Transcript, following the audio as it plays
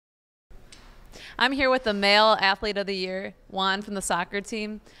I'm here with the male athlete of the year, Juan from the soccer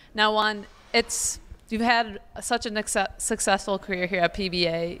team. Now, Juan, you've had such a successful career here at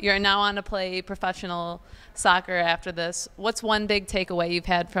PBA. You're now on to play professional soccer after this. What's one big takeaway you've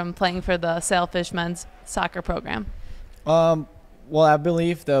had from playing for the Sailfish men's soccer program? Well, I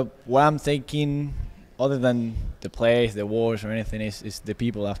believe that what I'm thinking, other than the place, the wars, or anything, is the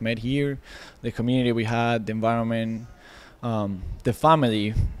people I've met here, the community we had, the environment, the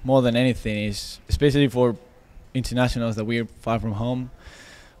family, more than anything, is especially for internationals that we're far from home.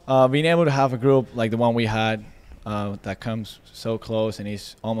 Being able to have a group like the one we had that comes so close and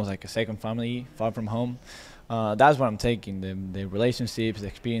is almost like a second family far from home, that's what I'm taking, the relationships, the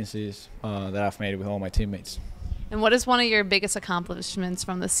experiences that I've made with all my teammates. And what is one of your biggest accomplishments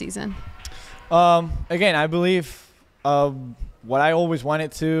from this season? Again, I believe what I always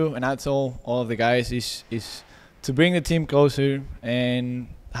wanted to, and I told all of the guys, is to bring the team closer and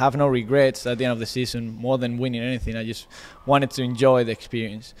have no regrets at the end of the season. More than winning anything, I just wanted to enjoy the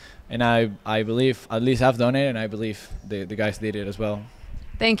experience. And I believe at least I've done it, and I believe the guys did it as well.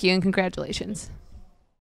 Thank you and congratulations.